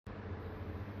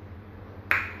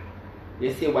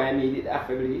You see why I made it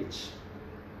after bleach?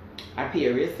 I pay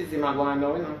racism I go on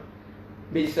now, you know.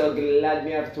 Be so glad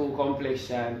me have two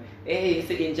complexion. Hey, you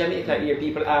see in Jamaica here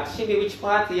people ask, Shibby, which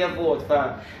party you vote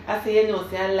for? I say, you know,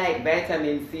 say I like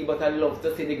vitamin C, but I love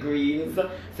to see the greens.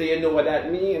 So you know what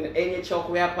that means. Any chuck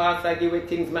where I pass, I give it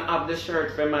things, me have the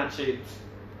shirt to match it.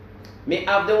 Me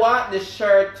have the what? The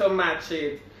shirt to match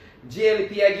it.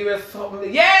 JLP, I give you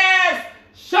something. Yes!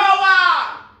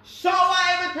 Shower! Shower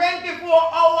every 24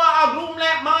 hours. I bloom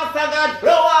like Master God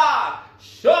flower.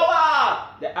 Shower!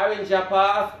 The orange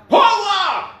pass.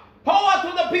 Power! Power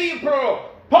to the people!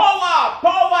 Power!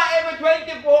 Power every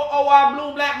 24 hours.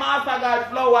 Bloom like Master God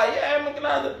flower. Yeah, I'm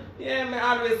glad. Yeah,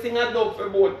 I always sing a dub for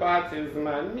both parties,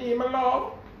 man. Me, my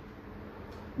love.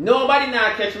 Nobody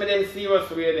now catch me them serious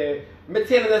way there. Me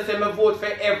tell you say me vote for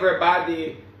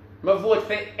everybody. Me vote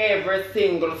for every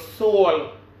single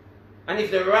soul. And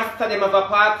if the rest of them have a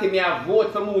party, me I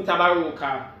vote for Muta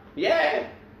Baruka. Yeah.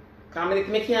 Because I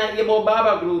can't hear about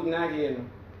Baba Gruden again.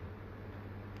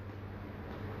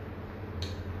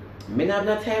 I have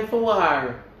no time for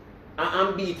war.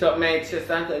 I'm beat up my chest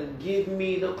and give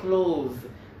me the clothes.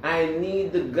 I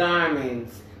need the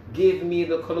garments. Give me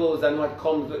the clothes and what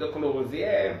comes with the clothes.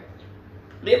 Yeah.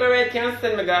 Liberate can't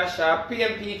send me gas shop.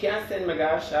 PMP can't send me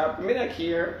gas shop. Me don't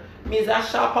care. Me is a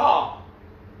shopper.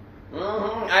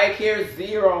 I care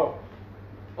zero.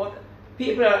 But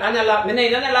people are laughing. Me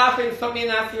not laughing. Something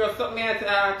not serious. Something I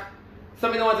talk.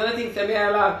 Something don't want to say me I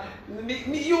laugh.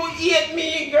 You hate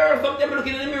me, girl. Sometimes I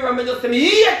looking in the mirror and I just say, me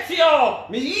hate you.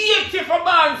 Me hate you for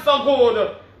being so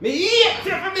good. Me hate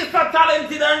you for being so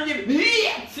talented and you. Me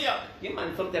hate you. Yeah,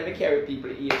 man, sometimes I carry people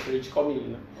hatred come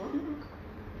in.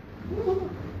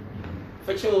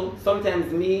 For sure,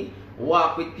 sometimes me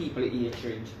walk with people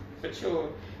hatred. For sure.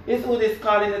 It's who this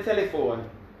calling the telephone.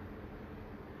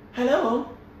 Hello?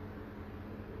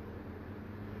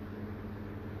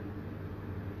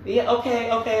 Yeah,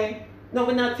 okay, okay. No,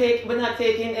 we're not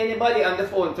taking anybody on the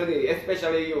phone today,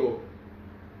 especially you.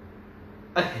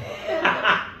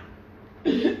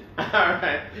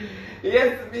 Alright.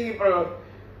 Yes, people.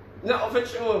 No, for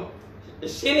sure.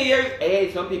 Shinny,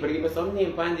 hey, some people give me some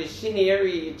name on the Shinny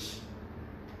Reach.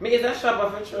 Me is a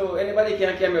shopper for sure. Anybody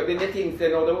can come up. Then the thing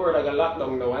say now the world I got locked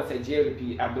down now and say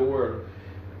JLP have the world.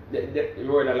 The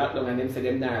world are locked down and them say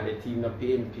them now the team not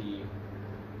PNP.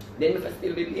 Then if I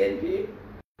still be PNP.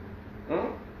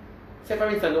 Say for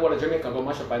instance the whole of Jamaica go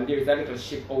mash up and there is a little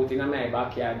ship out in my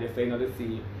backyard they say in the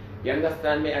sea. You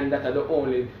understand me? And that are the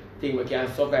only thing we can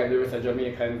survive the rest of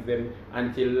Jamaicans them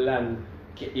until land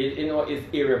you know is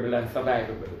irregular and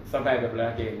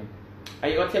survivable again.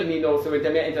 And you gonna tell me now, so when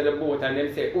they enter the boat and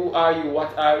them say, who are you,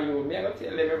 what are you? Me I gonna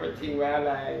tell them everything where I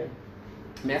lie.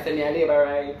 Me I say me a labor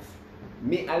rights.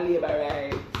 Me a labor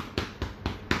rights.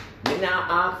 Me now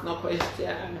ask no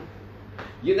question.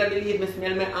 You don't believe me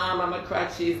smell my arm and my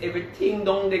crotches, everything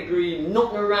down the green,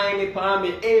 nothing rhyme upon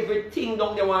me, everything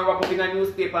down there want wrap up in a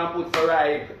newspaper and put for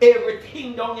ripe.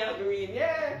 Everything down there green,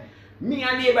 yeah. Me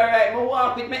a labor right, me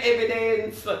walk with my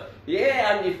evidence.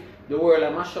 Yeah, and if the world a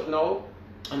mash up now,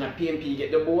 and a PMP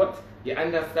get the boat, you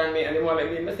understand me, and the one like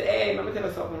me, I say, hey, let me tell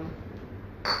you something.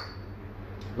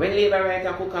 When labor right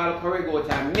and cook all curry goat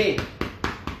and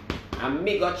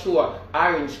me got through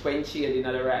orange quench in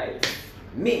the rice.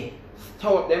 Me. Stir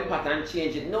up them pot and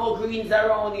change it. No greens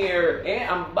around here. Eh?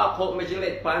 I'm back out my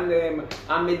Gillette pan them.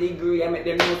 I'm a degree. I make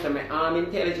them know that I'm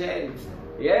intelligent.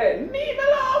 Yeah, me, my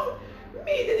love.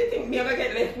 Me, did you think me ever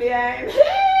get left behind?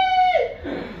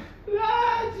 Hey!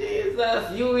 Lord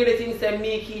Jesus. You really think that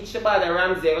me, Keith Shabada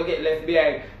Ramsey will get left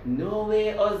behind? No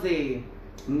way, Ozzy.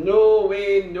 No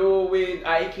way, no way.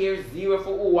 I care zero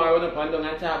for who I run up and down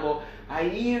and talk about.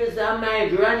 Years of my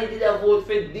granny did a vote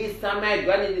for this and my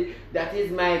granny did. That is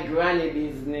my granny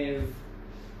business.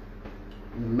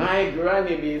 My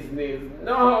granny business.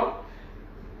 No.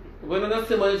 When you don't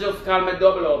see money, just call me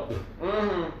double up.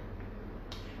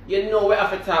 You know we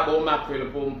have to talk about mackerel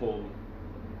pum pum.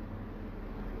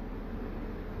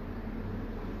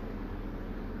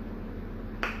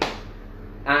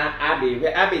 Abby,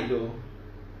 where Abby do?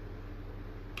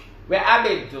 Where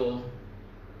Abby do?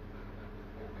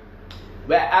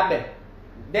 Where Abby?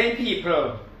 Then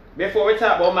people, before we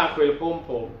talk about mackerel pum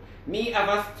pum, me have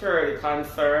a sturdy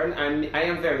concern and I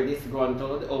am very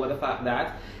disgruntled over the fact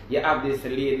that you have this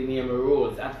lady named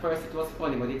Rose. At first it was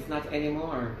funny, but it's not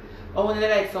anymore. I want to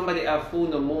like somebody have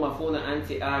phone or mama, phone or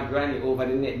auntie or granny over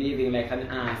the net behaving like an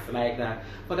ass like that.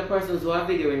 For the persons who are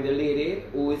videoing the lady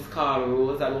who is called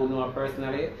Rose, I don't know her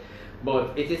personally,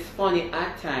 but it is funny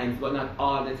at times, but not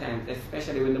all the times,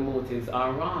 especially when the motives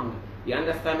are wrong. You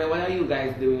understand me? What are you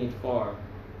guys doing it for?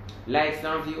 Likes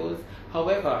and views?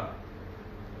 However,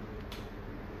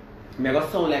 I'm going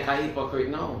to sound like a hypocrite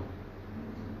now.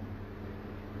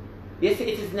 You see,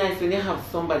 it is nice when you have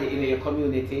somebody in your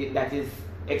community that is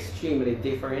extremely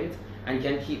different and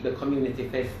can keep the community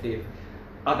festive,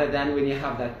 other than when you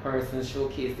have that person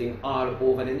showcasing all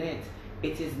over the net.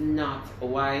 It is not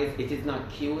wise, it is not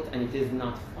cute, and it is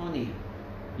not funny.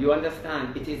 You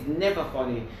understand? It is never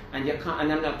funny. And you can't,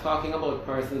 and I'm not talking about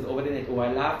persons over the net who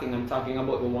are laughing, I'm talking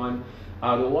about the ones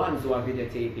who are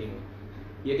videotaping.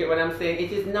 You get what I'm saying?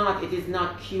 It is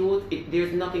not cute,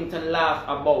 there's nothing to laugh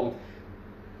about.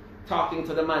 Talking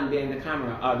to the man behind the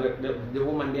camera, or the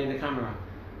woman behind the camera.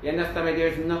 You understand me?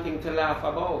 There's nothing to laugh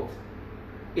about.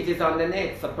 It is on the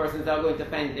net, so persons are going to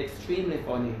find it extremely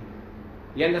funny.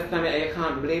 You understand me? You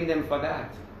can't blame them for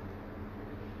that.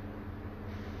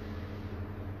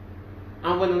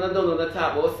 And when you don't know the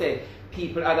talk about say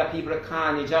people, other people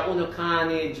carnage, or uno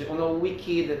carnage, uno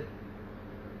wicked,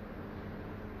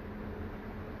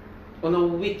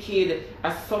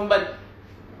 as somebody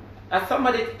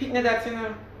picking that, you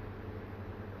know.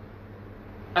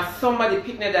 As somebody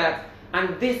picking that,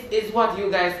 and this is what you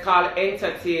guys call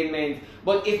entertainment.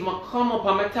 But if I come up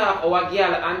and I talk or a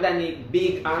girl underneath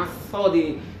big and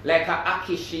soddy like a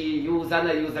Akishi use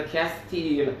a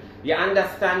Castile, you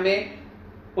understand me?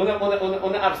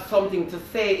 Una have something to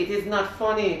say. It is not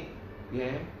funny.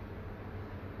 Yeah?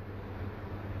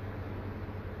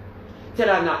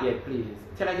 Tell her not yet, please.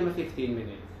 Tell her give me 15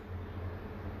 minutes.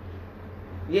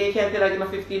 Yeah, you can't tell her give me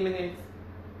 15 minutes?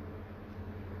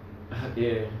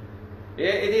 Yeah. Yeah,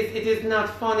 it is not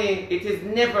funny. It is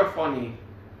never funny.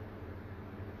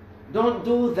 Don't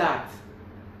do that.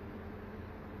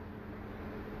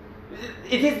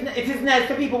 It is nice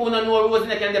for people who don't know Rose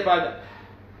Neck and Depard.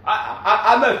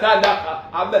 I'm a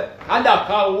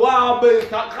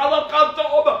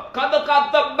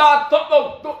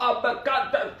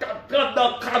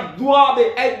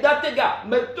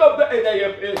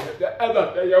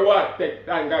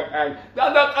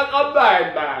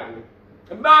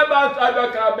my man said I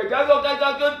can't because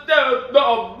I can tell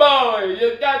no boy.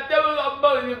 You can't tell no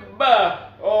boy you bad.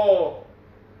 Oh.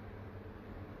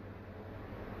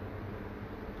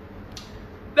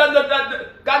 Kando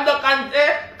kante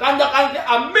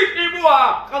amiki bua.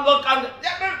 Kando kante.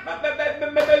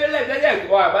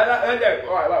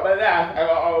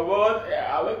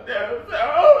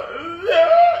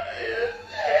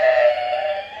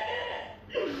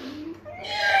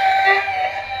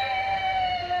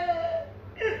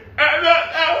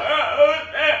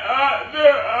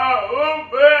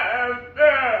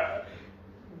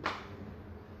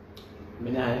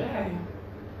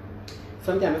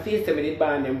 Sometimes I feel somebody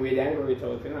ban them with and go it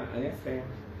out, you know, honestly.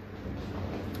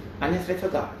 Honestly to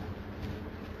God.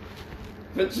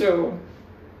 But true.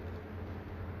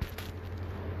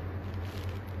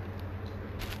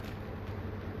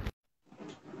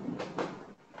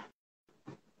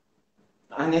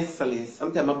 Honestly,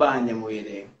 sometimes I ban them with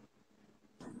them.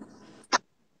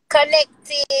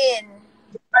 Connecting.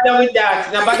 No bother with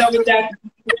that. No bother with that.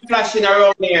 Flashing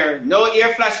around here. No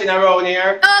ear flashing around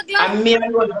here. And me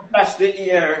I'm going to flash the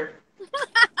ear.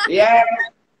 Yeah.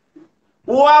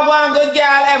 What one good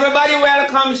girl? Everybody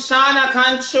welcome Shauna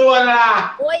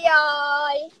Controller.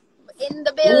 Oi, in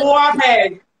the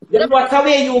building. What's the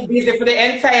way you busy for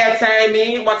the entire time,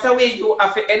 eh? What's the way you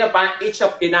have to end up and itch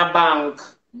up in a bank?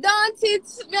 Don't it?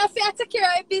 Me have to take care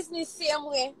of business same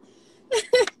way.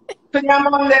 To your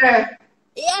Monday.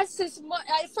 Yes, it's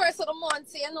first of the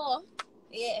month, you know.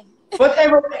 Yeah. But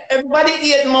everybody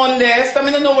eat Monday, so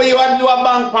I don't know what you want to do a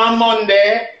bank on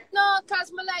Monday. No,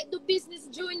 because I like do business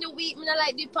during the week. I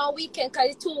like do it on weekend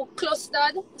because it's too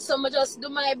clustered. So I just do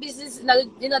my business in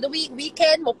the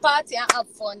weekend, my party and have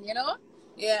fun, you know?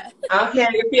 Yeah. Okay,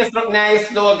 your face look nice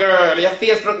though, girl. Your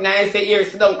face look nice, your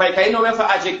ears don't quite. I know me for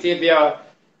adjective, yeah.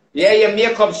 Yeah, your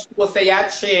makeup show say you're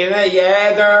chin.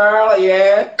 Yeah, girl,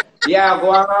 yeah. Yeah,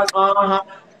 go on,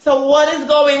 So what is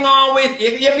going on with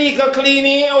your vehicle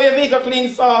cleaning or your vehicle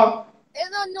clean so? You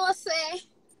don't know, say.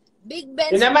 Big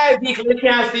bench. You know my vehicle, you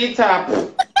can't see top.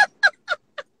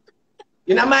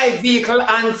 You know my vehicle,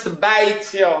 ants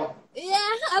bite you.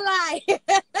 Yeah, I lie.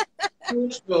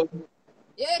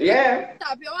 Yeah.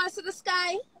 Top. You want to see the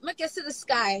sky? Make you see the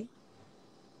sky.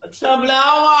 Trouble,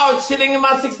 wow, chilling in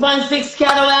my 6.6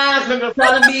 Cadillac, I'm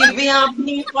trying to be VIP,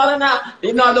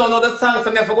 you know, I don't know the song,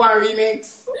 so I never go and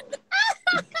remix.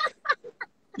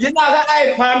 You're not the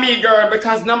hype for me, girl,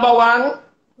 because number one,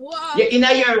 wow. You're in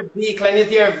your vehicle, and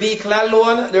if your vehicle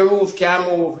alone, the roof can't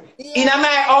move. Yeah. In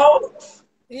my house,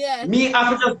 yeah. Me have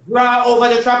to just draw over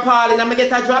the tarpaulin and I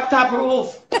get a drop top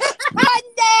roof. No,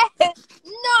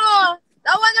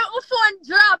 that one my phone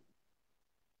drop.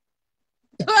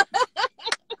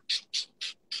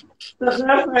 So,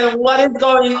 girlfriend, what is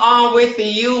going on with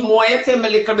you? More tell me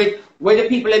a little bit what the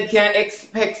people that can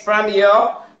expect from you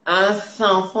and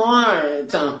so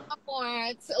forth.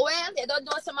 Alright. Well, they don't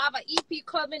know some have an EP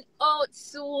coming out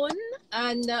soon,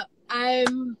 and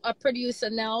I'm a producer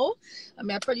now. I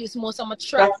mean, I produce most of my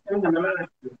tracks.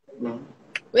 No.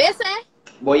 What you say?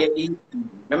 Boy, your EP.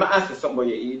 Let me ask you something about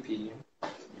your EP.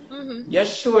 Mm-hmm. You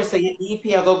sure so your EP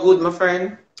I go good, my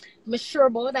friend? I'm sure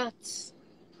about that.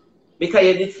 Because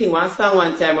you did sing one song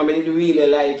one time I did really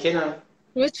like, you know.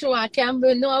 Which one? I can't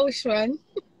know which one.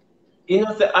 You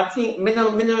know, so I think me no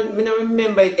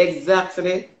remember it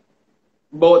exactly,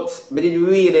 but I did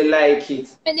really like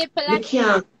it. Me Manipulate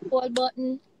can't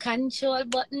control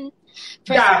button.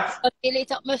 Press that. it, feel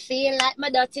it up, me feel like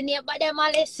my dirty neighbor them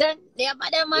a listen. Neighbor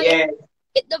them a listen. Yeah.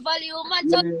 Hit the volume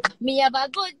and touch. Me have a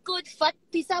good fat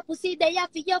piece of pussy there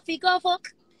for you figure fuck.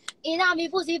 Inna me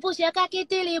pussy push your cocky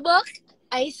till it buck.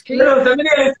 Ice cream. No, so me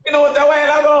nearly spin out a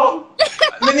while ago.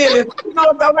 Me nearly spin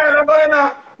out a while ago, you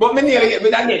know. But me nearly get me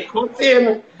that get cut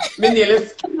in. Me nearly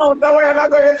spin out a while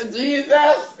ago, you know.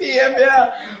 Jesus,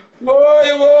 Savior.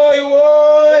 Boy.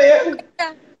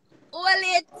 Well,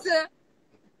 it.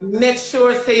 Make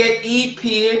sure say your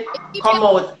EP come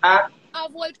out at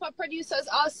I've worked for producers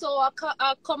also.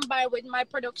 I combine with my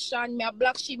production. Me have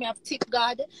Black Sheep, me have Tip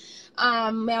God.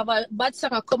 Me have a bad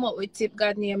song I come up with Tip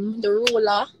God named The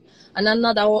Ruler. And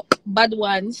another bad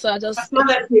one. So I just that's not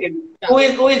that thing. Who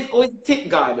is Tip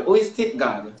God? Who is Tip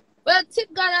God? well,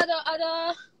 Tip God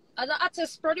are the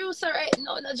artist producer right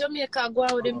now in Jamaica. Go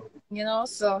out with him, you know.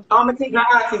 So I'm gonna take the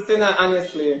artist, you know,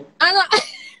 honestly. I know.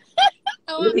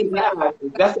 You think the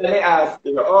artist? That's what they ask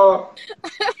you. Oh,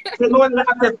 so no one the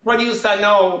artist producer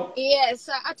now. Yes,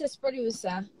 artist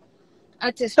producer.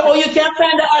 So you can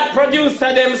find the art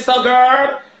producer them, so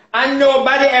girl, and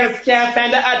nobody else can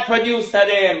find the art producer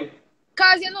them.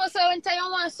 Cause you know, so when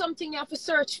you want something, you have to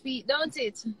search for it, don't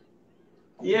it?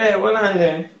 Yeah, well on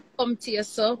then. Come to you,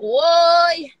 so.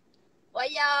 Why?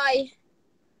 I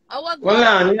want Well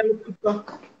on, yeah, look for.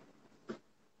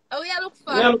 Oh, we look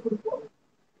for. Yeah, look for.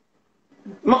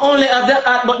 I only have the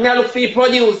art, but I look for the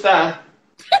producer.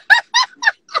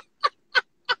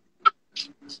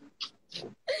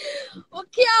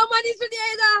 Okay, how much is the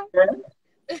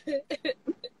other?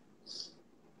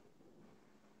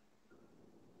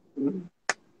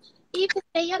 If you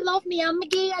say you love me, I'm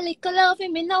gay, a little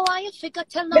loving me, now I figure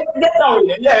tell me.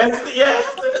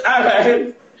 Yes, all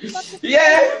right.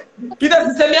 Yeah, he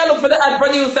doesn't say me I look for the ad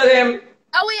producer them.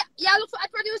 Oh, you look for a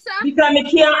producer? Because me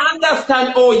can't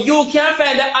understand how you can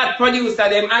find the ad producer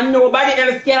them and nobody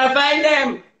else can find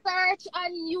them. Search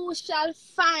and you shall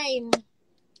find.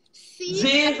 See?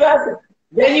 Jesus.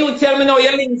 Then you tell me now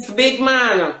your links big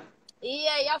man.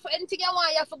 Yeah, you have anything you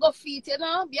want, you have to go feet, you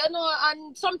know? You know,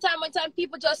 and sometimes when time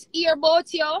people just hear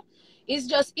about you, it's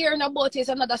just hearing about it is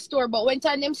another story. But when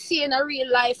time them see in a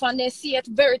real life and they see it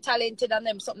very talented and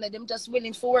them something that them just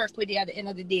willing to work with you at the end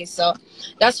of the day. So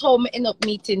that's how I end up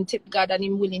meeting Tip God and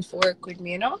him willing to work with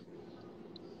me, you know?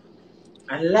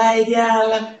 I like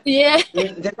y'all. Yeah.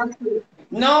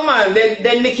 No man,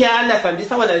 then me can't understand. This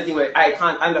is one of the things where I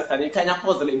can't understand. It kind of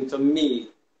puzzling to me.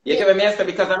 You get what I mean?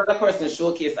 Because another person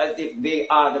showcase as if they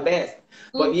are the best.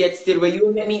 But yet still, what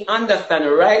you make me understand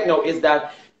right now is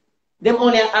that them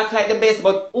only act like the best,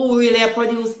 but who really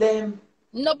produce them?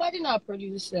 Nobody not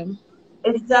produce them.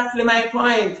 Exactly my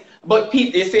point. But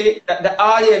people, you see, the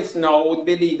audience now would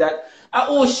believe that,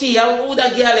 oh,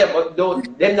 that girl, but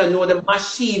don't, them don't know the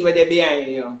machine where they behind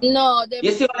you. No, they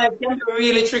You see what I can be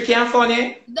really tricky and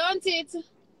funny? don't it?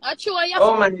 I sure you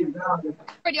Oh have my God. to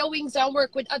spread your wings and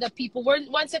work with other people.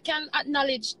 Once you can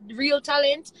acknowledge real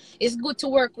talent, it's good to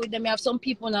work with them. You have some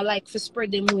people that like to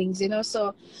spread them wings, you know.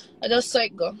 So I just saw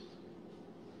it go.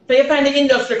 So you find the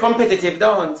industry competitive,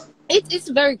 don't? It's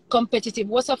very competitive.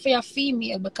 What's up for a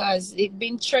female because it's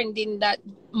been trending that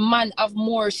man have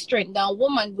more strength than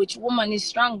woman, which woman is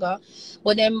stronger.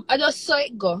 But then I just saw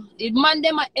it go. The man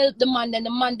them help the man, then the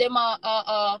man them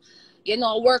you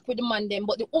know, work with the man them,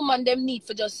 but the woman them need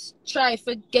to just try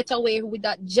to get away with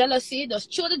that jealousy,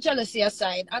 just throw the jealousy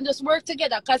aside and just work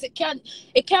together because it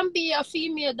can be a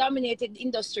female dominated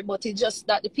industry, but it's just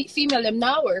that the female them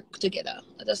now work together.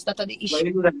 That's the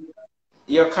issue. Well,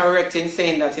 you're correct in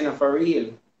saying that, you know, for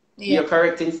real. Yeah. You're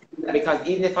correct in saying that because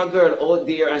even if a girl out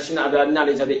there and she not have the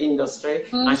knowledge of the industry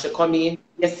and she come in,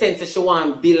 you sense that she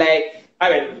want to be like, all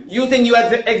right, using you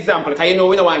as an example, because you know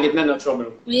we don't want to get in no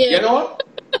trouble. Yeah. You know?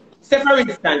 Say for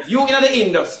instance, you in the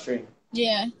industry.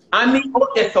 Yeah. And me out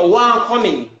there, so one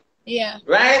coming. Yeah.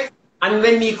 Right? And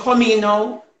when me come in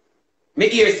now, me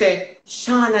hear say,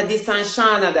 Shana this and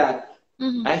Shana that.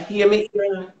 I hear me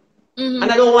hear. And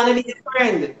I don't want to be his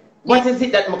friend. What is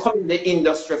it that I'm coming in the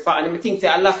industry for? And I think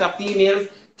say a lot of females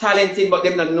talented, but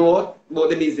them don't know about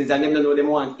the business and them don't know them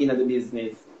want in the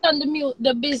business. On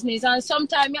the business, and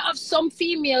sometimes you have some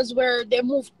females where they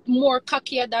move more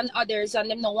cockier than others and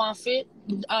them not want to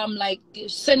like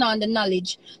send on the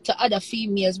knowledge to other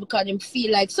females because them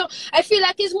feel like, so I feel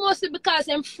like it's mostly because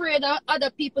I'm afraid of other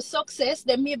people's success.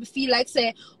 They maybe feel like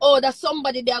say, oh, that's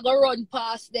somebody they are gonna run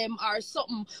past them or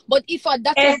something. But if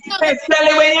that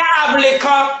especially when you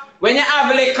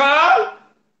have liquor,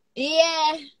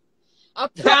 yeah,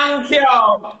 thank you.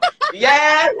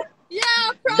 Yeah.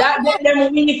 Yeah, that get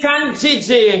them weak and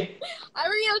Gigi. A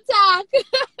real talk.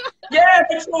 Yeah,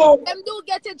 true. Them do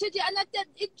get it, Gigi, and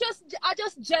I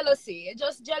just jealousy. It's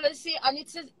just jealousy, and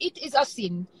it is a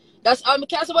sin. That's all I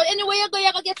can say. But anyway, you're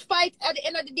gonna get fight at the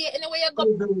end of the day. Anyway, you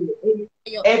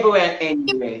go. Everywhere,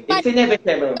 anyway. It's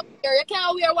inevitable. You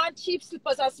can't wear one cheap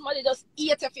slippers and somebody just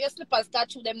eat if your slippers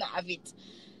got you them not have it.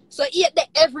 So eat them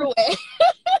everywhere.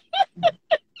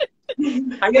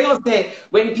 And you know, say,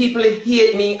 when people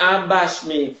hate me and bash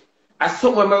me, as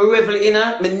someone I revel in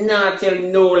it, me not tell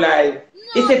no lie.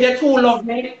 No. If you too love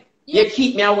me, you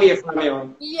keep me away from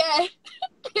you. Yeah.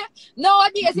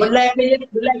 Nowadays. But like me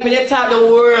talk the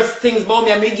worst things about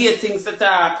me and me give things to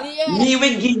talk. Yeah. Me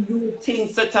will give you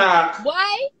things to talk.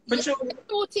 Why? But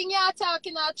true thing you're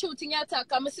talking or true thing you're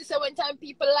talking. My sister, when time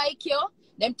people like you,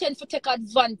 them tend to take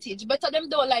advantage. Better them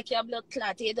don't like your blood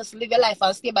clot. You just live your life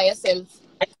and stay by yourself.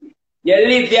 You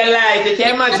live your life. You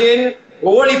can imagine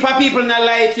only for people not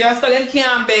like you, so them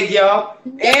can't beg you.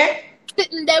 Eh?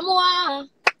 Sitting them one.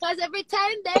 Because every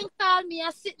time they call me, I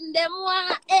sitting them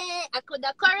one. Eh? I could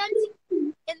have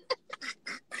quarantine.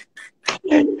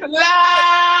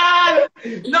 Lord!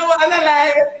 No, I'm not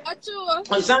lying. True.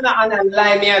 I'm not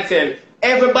lying, me I tell.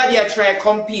 Everybody I try to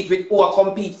compete with or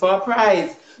compete for a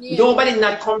prize. Yeah. Nobody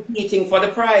not competing for the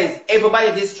prize.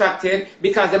 Everybody distracted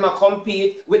because they might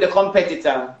compete with the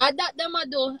competitor. And that them a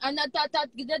do. And that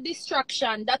the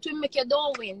distraction, that will make you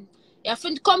don't win. You have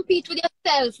to compete with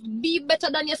yourself. Be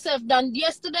better than yourself than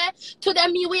yesterday. Today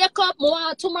me wake up,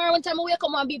 tomorrow when time I wake up,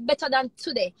 I want to be better than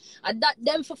today. And that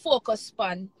them for focus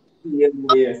span. Yeah.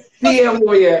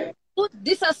 Yeah.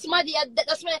 This is somebody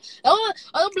that's my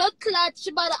blood clot, she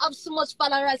better have so much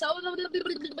followers. I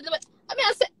mean,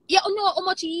 I say, you know how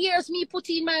much years me put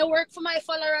in my work for my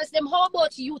followers. Them, how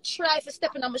about you try for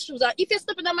stepping on my shoes? And if you're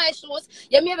stepping on my shoes,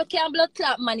 you maybe can't blood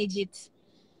clot manage it.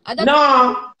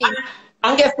 No.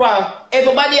 And guess what?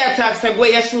 Everybody attacks for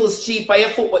where your shoes cheap or your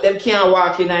foot, but them can't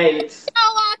walk in it.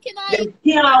 Can't walk in it. Them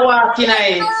can't walk in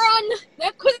it. Run.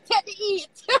 They couldn't take the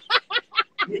eat.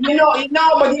 You know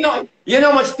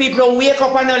how much people wake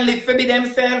up and don't live for be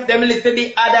themselves, them live for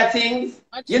be other things.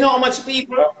 You know how much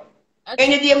people?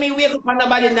 Any day me wake up and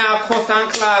nobody now cuss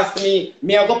and class me.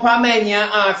 Me I go up on menu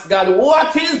and ask God,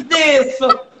 what is this?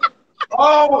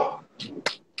 Oh.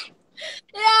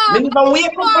 Yeah. Me never wake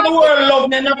up for the world love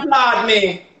me and applaud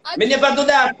me. Me never do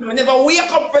that. Me never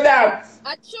wake up for that.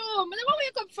 True. Me never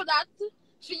wake up for that.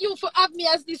 For you to have me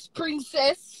as this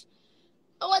princess.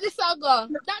 What this all go?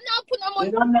 That now put no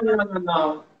money.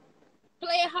 No.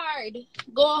 Play hard.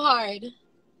 Go hard.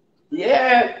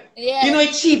 Yeah. You know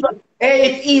it's cheaper.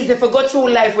 Hey, it's easy to go through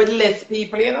life with less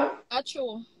people, you know?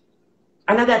 True.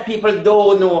 And other people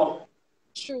don't know.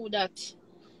 True that.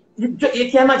 You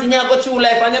can imagine you go through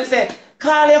life and them say,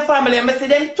 call your family and say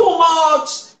them too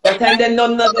much. That time they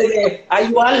none of the are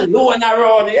you alone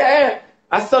around? Yeah.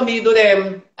 I saw me do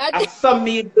them.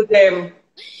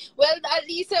 Well, at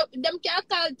least them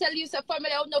can't tell you say family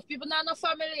have enough people not no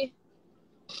family.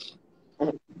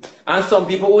 And some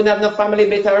people who have no family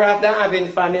better off than having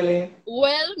family.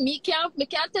 Well, me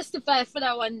can't testify for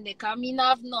that one day, because me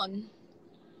not have none.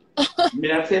 Me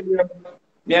not tell you.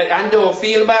 And don't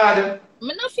feel bad.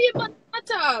 Me not feel bad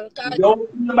at all.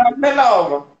 Don't feel bad, my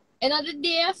love. End of the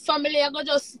day, family are gonna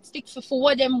just stick for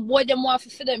what them want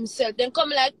for themselves. Then come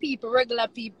like people, regular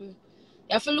people. You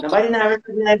have to look. Nobody not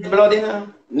recognize blood, you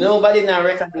know. Nobody not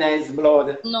recognize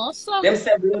blood. No, sir. Them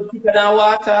say blood thicker than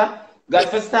water.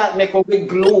 Got to start making with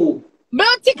glue.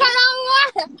 Blood thicker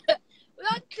than water.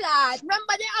 Blood clot.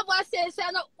 Remember they have a say,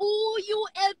 who you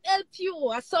help you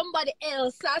or somebody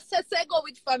else. I say go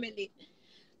with family.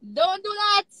 Don't do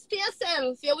that. Stay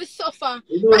yourself. You will suffer.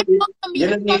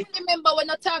 Family member when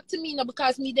I talk to me now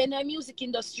because me in the music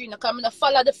industry now come and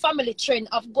follow the family trend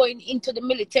of going into the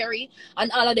military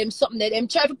and all of them something that them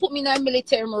try to put me in the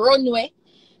military runway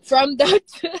from that.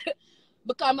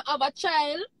 Because I have a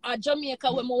child at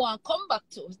Jamaica when I want to come back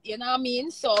to. You know what I mean?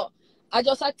 So I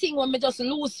just a thing when I just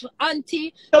lose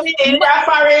auntie. So you did that,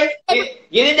 Farry?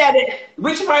 You did that?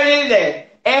 Which part did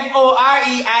that?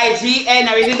 F-O-R-E-I-G-N.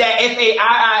 I did that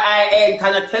F-A-R-R-I-N.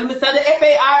 Can you tell me something? The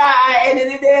F-A-R-R-I-N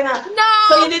is it there now? No.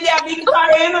 So you did that big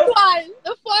foreign?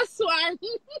 The first one.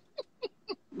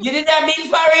 You did that big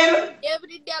foreign? Yeah, we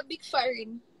did that big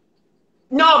foreign.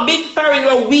 No, big foreign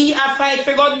where we are fight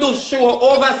for God do show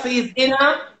overseas, you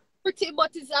know? Pretty,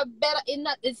 but it's a better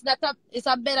it's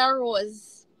a better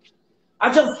rose.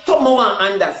 I just don't want to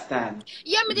understand.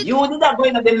 Yeah, me did. You did not go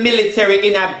into the military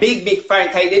in a big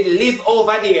fight. I did live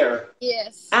over there.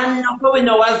 Yes. And now we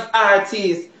know as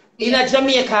artists. In a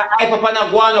Jamaica, I pop on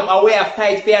a go up away a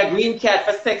fight for a green card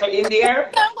for second in there.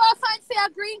 Can go fight for a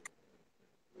green card.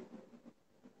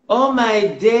 Oh my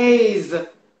days.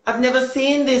 I've never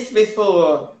seen this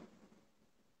before.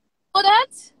 Oh,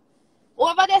 that?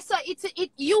 Over there, so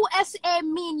it USA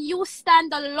mean you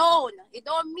stand alone. It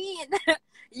don't mean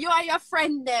you and your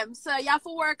friend them. So you have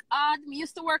to work hard. Me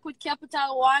used to work with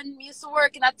Capital One. Me used to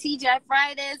work in a TGI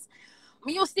Fridays.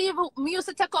 Me used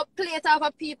to take up plate off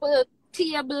of people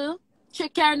table,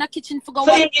 check care in the kitchen for go.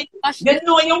 So you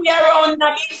know you be around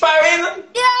the big foreign?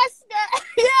 Yes,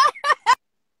 yeah.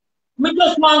 We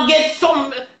just want to get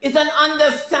some, it's an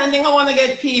understanding. I want to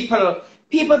get people.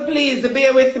 People, please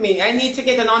bear with me. I need to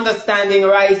get an understanding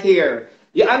right here.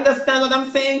 You understand what I'm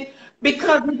saying?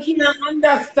 Because we cannot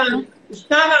understand.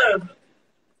 Shanna,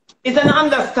 it's an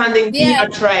understanding we are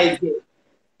trying to.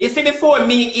 You see, before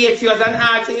me hate you as an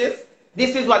artist,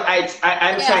 this is what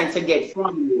I'm trying to get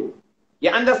from you. You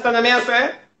understand what I'm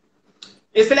saying?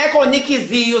 It's like how Nikki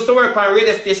Z used to work on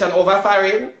radio station over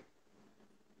foreign.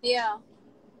 Yeah.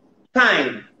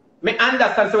 Time. Me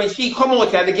understand. So when she come out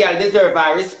here, the girl deserve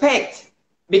our respect.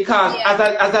 Because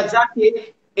as a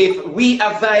jockey, if we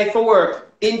apply for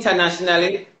work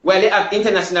internationally, well, they have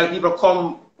international people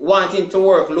come wanting to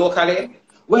work locally,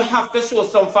 we have to show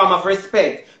some form of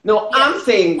respect. Now, I'm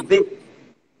saying this.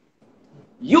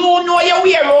 You know you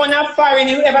wear on a foreign,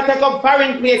 you ever take up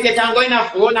foreign plate yet and go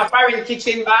in a foreign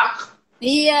kitchen back?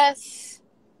 Yes.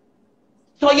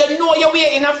 So you know you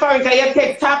wear in a foreign car, you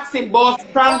take taxi, bus,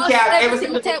 tram car,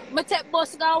 everything. I take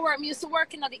bus go work. I used to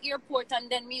work in at the airport and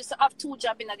then I used to have 2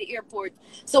 jobs in at the airport.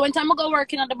 So when time I go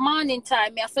working at the morning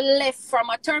time, I have to left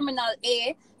from a terminal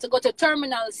A to go to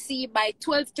terminal C by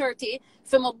 12:30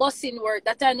 for my busing work.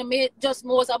 That time I just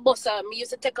was a busser. I used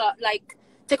to take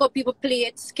up people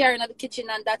plates, carrying at the kitchen,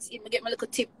 and that's it. I get my little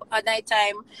tip at night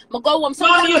time. I go home.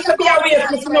 No, you used to be a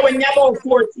waitress when you're about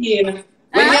 14.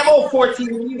 When you're about 14,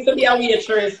 you used to be a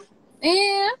waitress.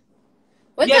 Yeah.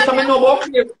 Yes, I know about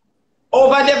you.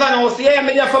 Over Devon House, yeah, I'm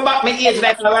there for back my age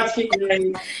like I was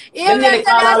chicken. Yeah,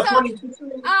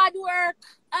 hard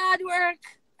work.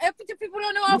 People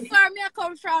don't know how far me I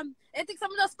come from. I think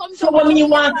some of us come so when you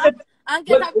want to, and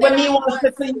get when me want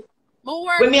to see,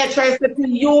 when me I try to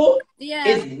see you,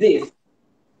 is this.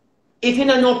 If you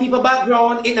don't know people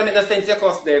background, it doesn't make no sense to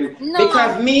cuss them. No.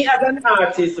 Because me as an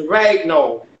artist right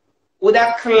now, would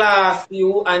I class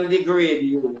you and degrade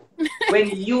you? When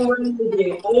you were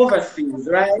living overseas,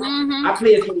 right? A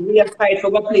place where we have fight for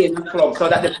go play in the club so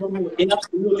that the promote enough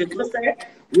to say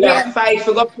we have fight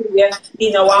for go play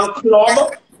in a one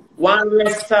club, one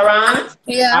restaurant,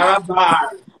 or a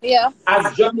bar. Yeah.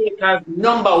 As Jamaica's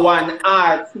 #1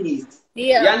 artist.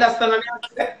 Yeah. You understand what I'm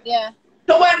saying? Yeah.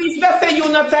 So when you just say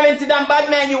you're not talented and bad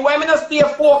man, you why me not stay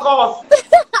focused?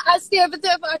 I stay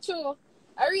for true.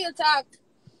 A real talk.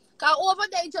 Cause over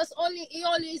there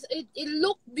it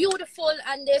look beautiful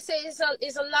and they say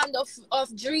it's a land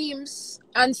of dreams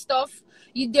and stuff.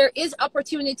 There is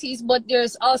opportunities, but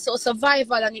there's also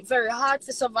survival, and it's very hard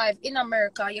to survive in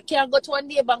America. You can't go to one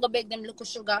neighbor and go beg them little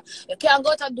sugar. You can't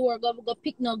go to a door go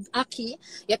pick no ackee.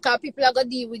 You can't, people are gonna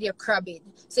deal with your crabbing.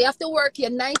 So you have to work your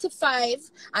 9 to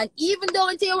 5, and even though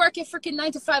until you work your freaking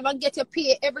 9 to 5 and get your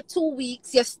pay every 2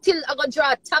 weeks, you still are gonna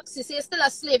draw taxes. So you're still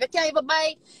a slave. You can't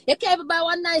even buy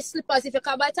one nice slippers if you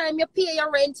can. By the time you pay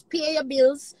your rent, pay your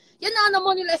bills, you don't have no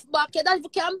money left back. You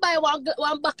can't buy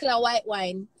one bottle of white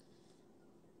wine.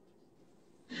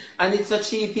 And it's so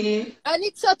cheap. And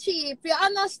it's so cheap, you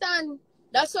understand?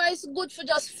 That's why it's good for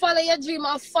just follow your dream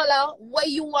and follow what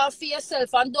you want for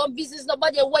yourself, and don't business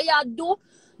nobody. What you do,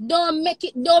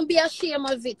 don't be ashamed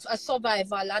of it for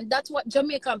survival. And that's what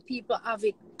Jamaican people have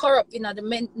it corrupt in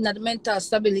the mental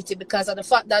stability, because of the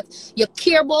fact that you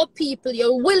care about people,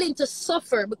 you're willing to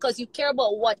suffer because you care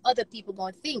about what other people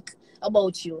gonna think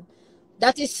about you.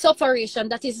 That is sufferation,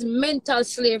 that is mental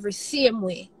slavery, same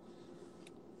way.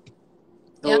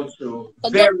 So true.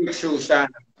 Very true, Shanna.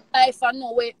 life, I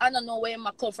don't know where him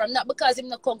a come from. Not because him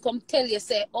not come tell you,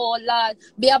 say, oh Lord,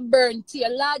 be a burnt here,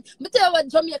 Lord. Me tell you what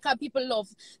Jamaican people love.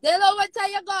 They love what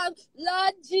you go,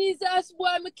 Lord Jesus,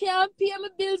 boy, me can't pay my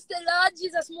bills. The Lord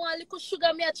Jesus, more little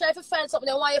sugar, me I try to find something.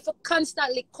 They want you to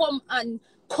constantly come and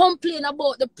complain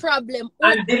about the problem.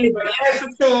 And deliver. Yes,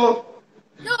 it's true.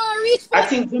 No, reach for I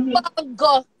think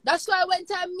go. That's why when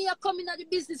time me a come in the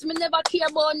business, me never care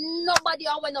about nobody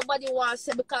or when nobody wants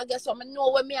to, because guess what? I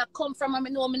know where me I come from and I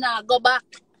know me not go back.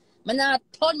 Me not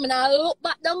turn, me not look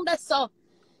back down there. So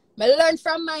I learn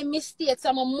from my mistakes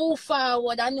and I move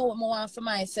forward. I know what I want for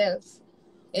myself.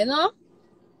 You know?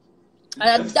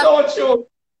 And it's so true.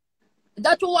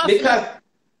 That's what because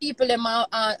people them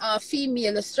are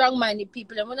female, strong-minded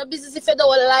people. And when a business if you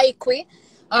don't like we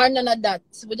or none of that.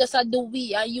 We just do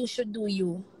we and you should do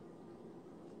you.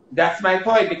 That's my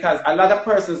point, because a lot of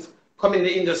persons come in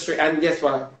the industry and guess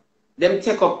what? Them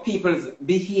take up people's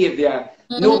behavior.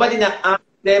 Nobody not ask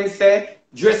them say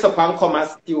dress up and come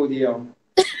at studio.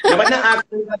 Nobody not ask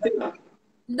them that.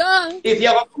 No. If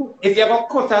you ever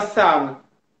cut a song,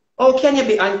 how can you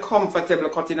be uncomfortable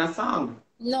cutting a song?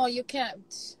 No, you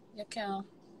can't. You can't.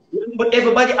 But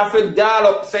everybody have to dial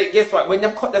up. So guess what? When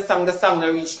they cut the song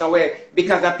don't reach nowhere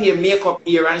because I pay makeup,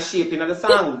 ear and shaping of the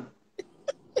song.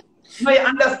 No, you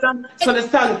understand? So the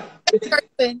song.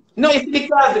 No, it's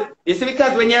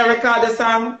because when you record the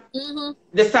song,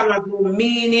 the song has no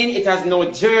meaning, it has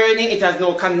no journey, it has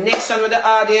no connection with the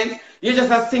audience. You just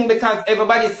have to sing because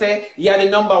everybody say you're the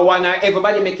number one, or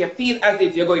everybody make you feel as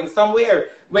if you're going somewhere.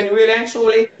 When really and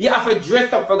truly, you have to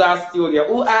dress up for that studio.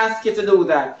 Who asked you to do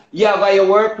that? You have at your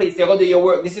workplace, you're going to do your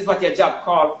work. This is what your job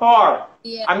called for.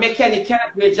 Yeah. A mechanic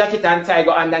cannot wear jacket and tie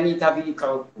go underneath a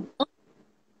vehicle.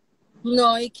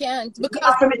 No, you can't. Because you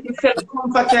have to make yourself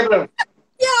comfortable.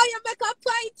 Yeah, you make a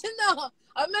point to know.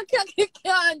 A mechanic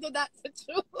can't do that for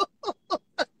true.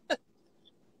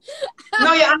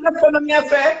 No, you understand what I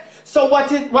say? So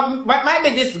what might be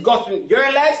disgusting?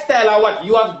 Your lifestyle or what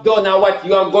you have done or what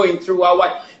you are going through or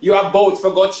what you are about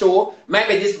to go through might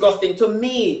be disgusting to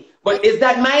me. But is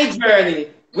that my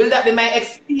journey? Will that be my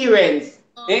experience?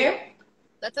 Eh?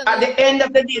 At the end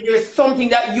of the day, there is something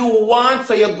that you want,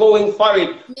 so you're going for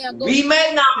it. Yeah, we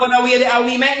might not go away there, and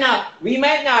we might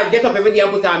not get up every day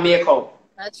and put on makeup.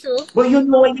 That's true. But you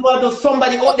know when you are to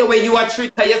somebody out there where you are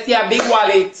treated, you see a big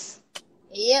wallet.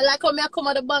 Yeah, like when I come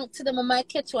out the bank to them and I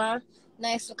catch one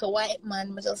nice little white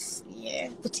man, I just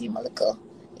put him a little,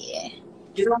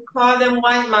 You don't call them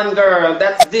white man, girl.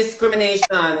 That's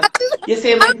discrimination. You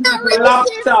say you might pick up a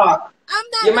lobster.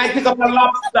 You might pick up a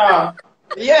lobster.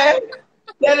 Yeah.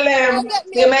 Tell them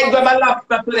you might grab a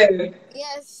lobster play.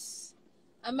 Yes.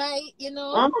 I might,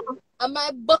 I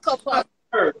might buck up on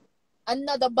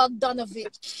another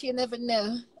Bogdanovich. You never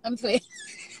know. I'm playing.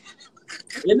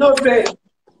 You know,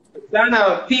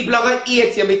 Dana, people are going to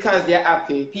hate you because they're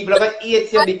happy. People are going to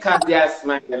hate you because they're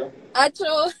smiling. I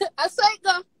true. I say,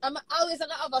 I'm always going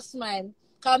to have a smile.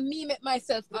 Because me make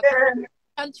myself a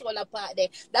controller part there.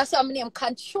 That's why my name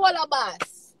Controller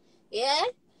Boss. Yeah?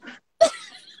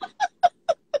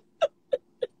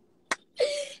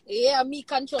 Yeah, me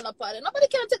controller part. Nobody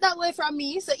can take that away from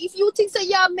me. So if you think so,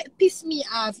 piss me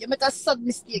off, you make a sad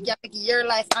mistake, you make your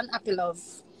life unhappy, love.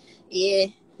 Yeah.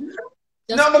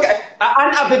 No, but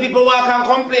unhappy people walk and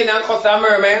complain and cuss and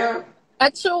murmur.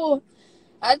 That's true.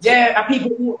 Yeah,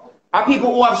 are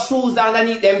people who have shoes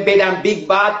underneath them bed and big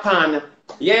bad pan.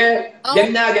 Yeah,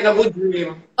 them not get a good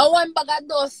dream. I want bag of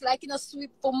dust, like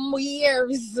sweep for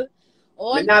years.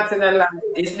 But not in a lie.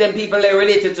 It's them people that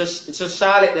related to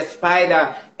Charlotte the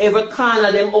spider. Every corner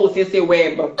of them house you say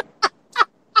web.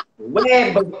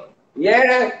 Web.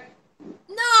 Yeah.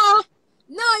 No,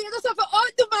 you just have to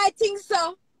outdo my things,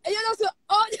 so. You just have to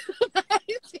outdo my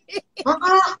things.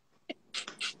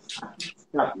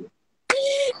 Yeah,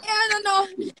 I don't know.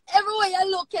 Everywhere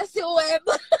you look, you see web.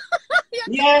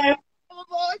 Yeah.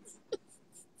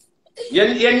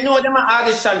 You know them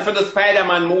audition for the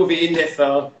Spider-Man movie in there,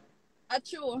 so.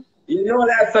 True. You know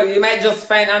that, so you might just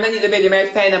find underneath the bed, you might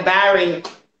find a Barry.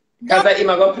 Because I him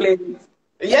go play.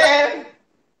 Yeah.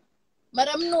 But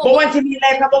one thing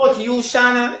I like about you,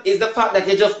 Shanna, is the fact that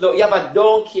you have a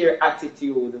don't care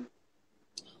attitude.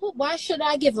 Why should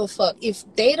I give a fuck? If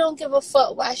they don't give a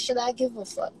fuck, why should I give a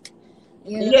fuck?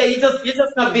 Yeah, you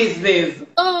just not business.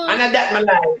 And that my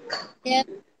like. Yeah.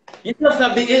 You just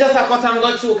not business. You just a cut and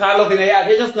go through car love in the yard.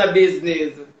 You just not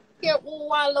business. Yeah,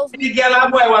 I love the girl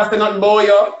or boy wants to not boy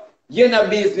you. You're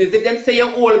not business. If them say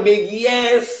you're all big,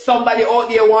 yes, somebody out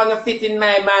there want to fit in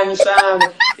my mansion.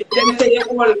 If them say you're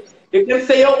all, If you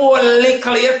say your own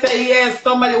little, you say yes,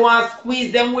 somebody wants to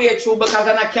squeeze them way through because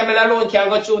a camel alone can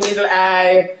go through needle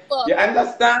eye. You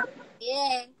understand?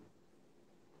 Yeah.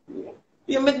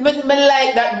 You me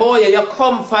like that boy, you're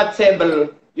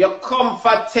comfortable. You're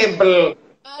comfortable.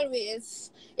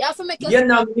 Always. You have to make You're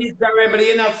not miserable,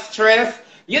 you're not stressed.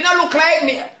 You don't look like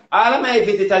me. All of my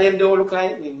visitors, them don't look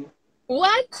like me.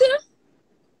 What?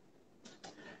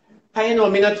 I know,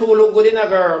 me not too look good in a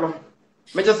girl.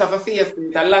 Me just have a face.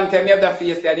 A long time you have that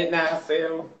face, I did not say.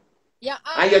 Yeah.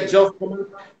 And you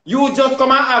just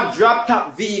come and have drop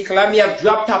top vehicle and me have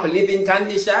drop top living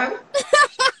condition.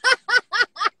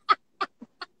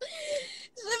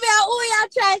 You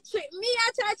try to trick me.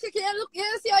 I try to trick you.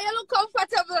 You see how you look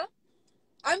comfortable.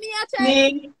 And me, I try.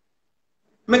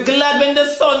 Me glad when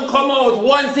the sun come out.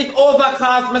 Once it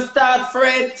overcast, me start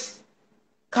fret.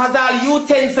 Cause all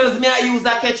utensils me I use to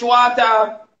catch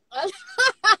water.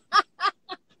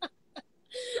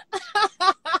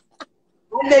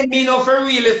 And then me know for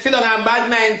real, sit down and bad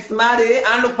mind smarty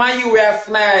and look on you where I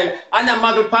smile. And the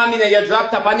muggle pan me you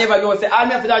drop top, I never know. Say, I'll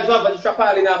never drop but the trap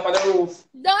all in off on the roof.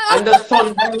 No. And the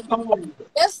sun will come on.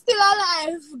 You're still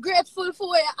alive. Grateful for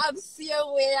where I'm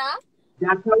still where.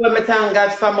 That's how I thank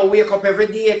God for me wake up every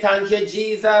day. Thank you,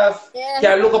 Jesus. Yeah.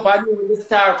 Can look up and you when the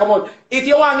star come out. If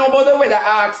you want to know about the weather,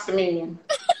 ask me.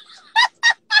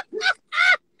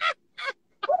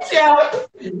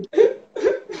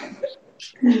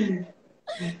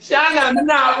 Shana, I'm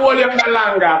not holding you no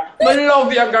longer. I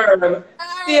love you, girl.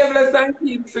 Stay blessed and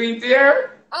keep sweet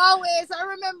here. Always. I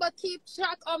remember keep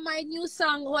track on my new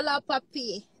song, Hola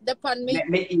Papi. Depend me. Make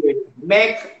me hear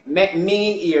it. Make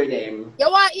me hear them. You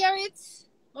want to hear it?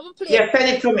 I'm going to play. Yeah, send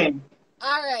it to me.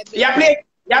 Alright, baby. You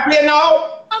play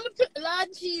now? Lord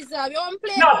Jesus, you want to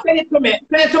play? No, send it to me.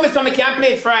 Send it to me so I can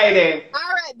play it Friday.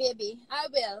 Alright, baby. I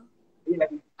will. Yeah.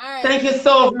 Alright. Thank you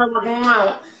so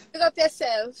much. Pick up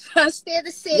yourself. Stay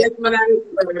the same. Yes,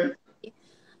 man.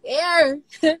 Here.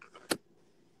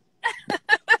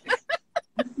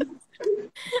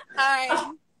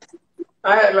 Alright.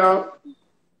 Alright, love.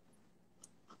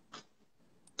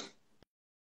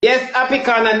 Yes,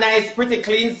 Apicon, a nice, pretty,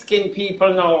 clean skin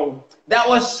people now. That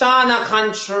was Shauna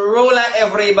Controller,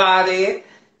 everybody.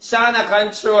 Shauna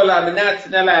Controller, I'm not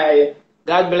gonna lie.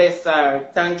 God bless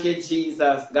her. Thank you,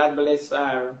 Jesus. God bless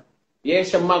her. Yes,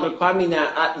 she muggle pan me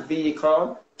now at the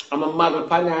vehicle. I'm a muggle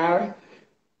pan her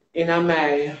in a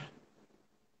my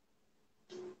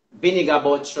vinegar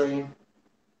butchery.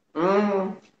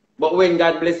 But when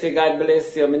God bless you, God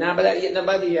bless you. I never bother eat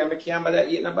nobody. I can't bother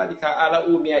eat nobody because all of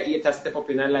who me I eat a step up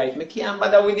in a life. I can't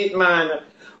bother with it, man.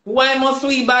 Why must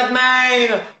we bad,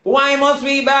 man? Why must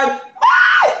we bad?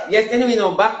 Yes, anyway,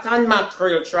 now back on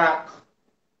mackerel track.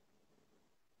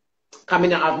 Because I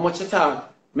don't have much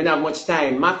talk. I don't have much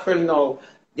time. Mackerel now.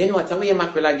 Then what? How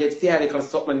mackerel I get fair little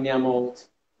something in their mouth.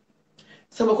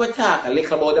 So we could talk a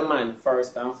little about the man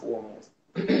first and foremost.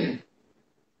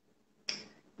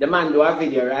 The man do a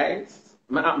video, right?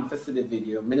 I happen to see the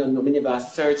video. I don't know, I never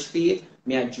search feed.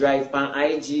 I drive on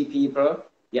IG, people.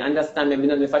 You understand me? I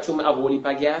don't know if I have a whole heap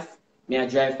of gas. I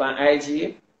drive on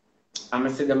IG. And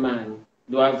I see the man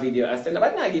do a video. I said,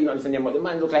 but not give nothing for him, but the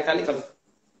man look like a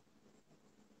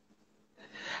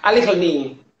little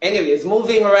me. Anyways,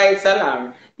 moving right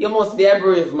along. You must be a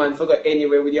brave man to go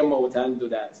anywhere with your mouth and do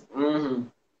that.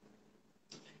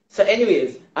 So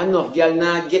anyways, enough girl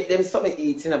now get them something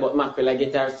eating about mackerel. I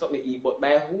get her something eat, but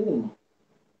by whom?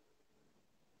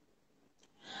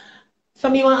 So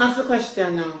me want to ask a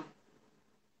question now.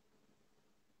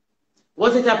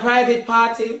 Was it a private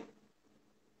party?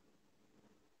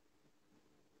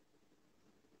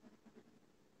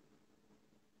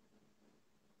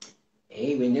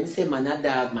 Hey, when them say man a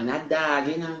dog,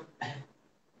 you know.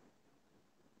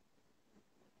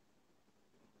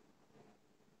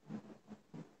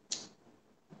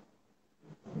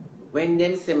 When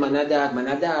them say man a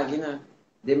dog, you know,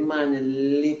 the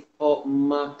man lift up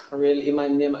mackerel, him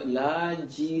and them,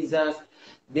 Lord Jesus,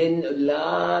 then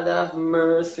Lord of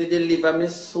mercy, deliver my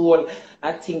soul.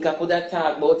 I think I could have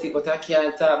talked about it, but I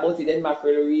can't talk about it, then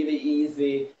mackerel really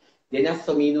easy. Then I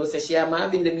saw me know, say she and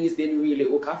Marvin, the means then really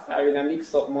hook up her in a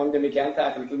mix up Monday, we can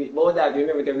talk a little bit about that. You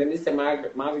remember them, they say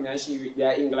Marvin and she, they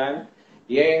are England.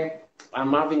 Yeah, and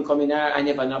Marvin coming out, I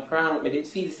never know prank, but it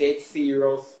feels it's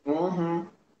serious.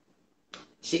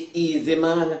 She easy,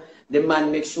 man. The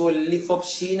man make sure lift up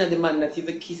she and the man not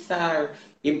even kiss her.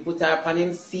 He put her upon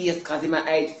him face because he might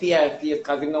hide fear face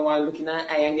because he no one looking at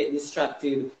her eye and get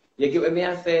distracted. You get what me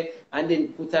I say? And then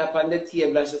put her up on the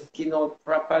table and she skin out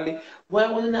properly.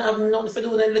 Why wouldn't I have nothing for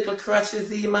doing them little crashes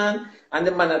here, man? And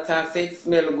the man attack say it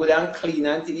smell good and clean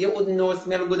and taste. You wouldn't know it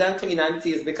smell good and clean and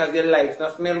taste because your life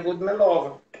not smell good, my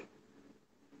love.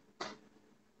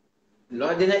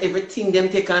 Lord, then everything them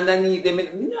take underneath them.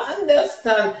 You don't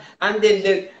understand. And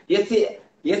then you see,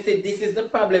 this is the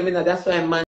problem, you know, that's why man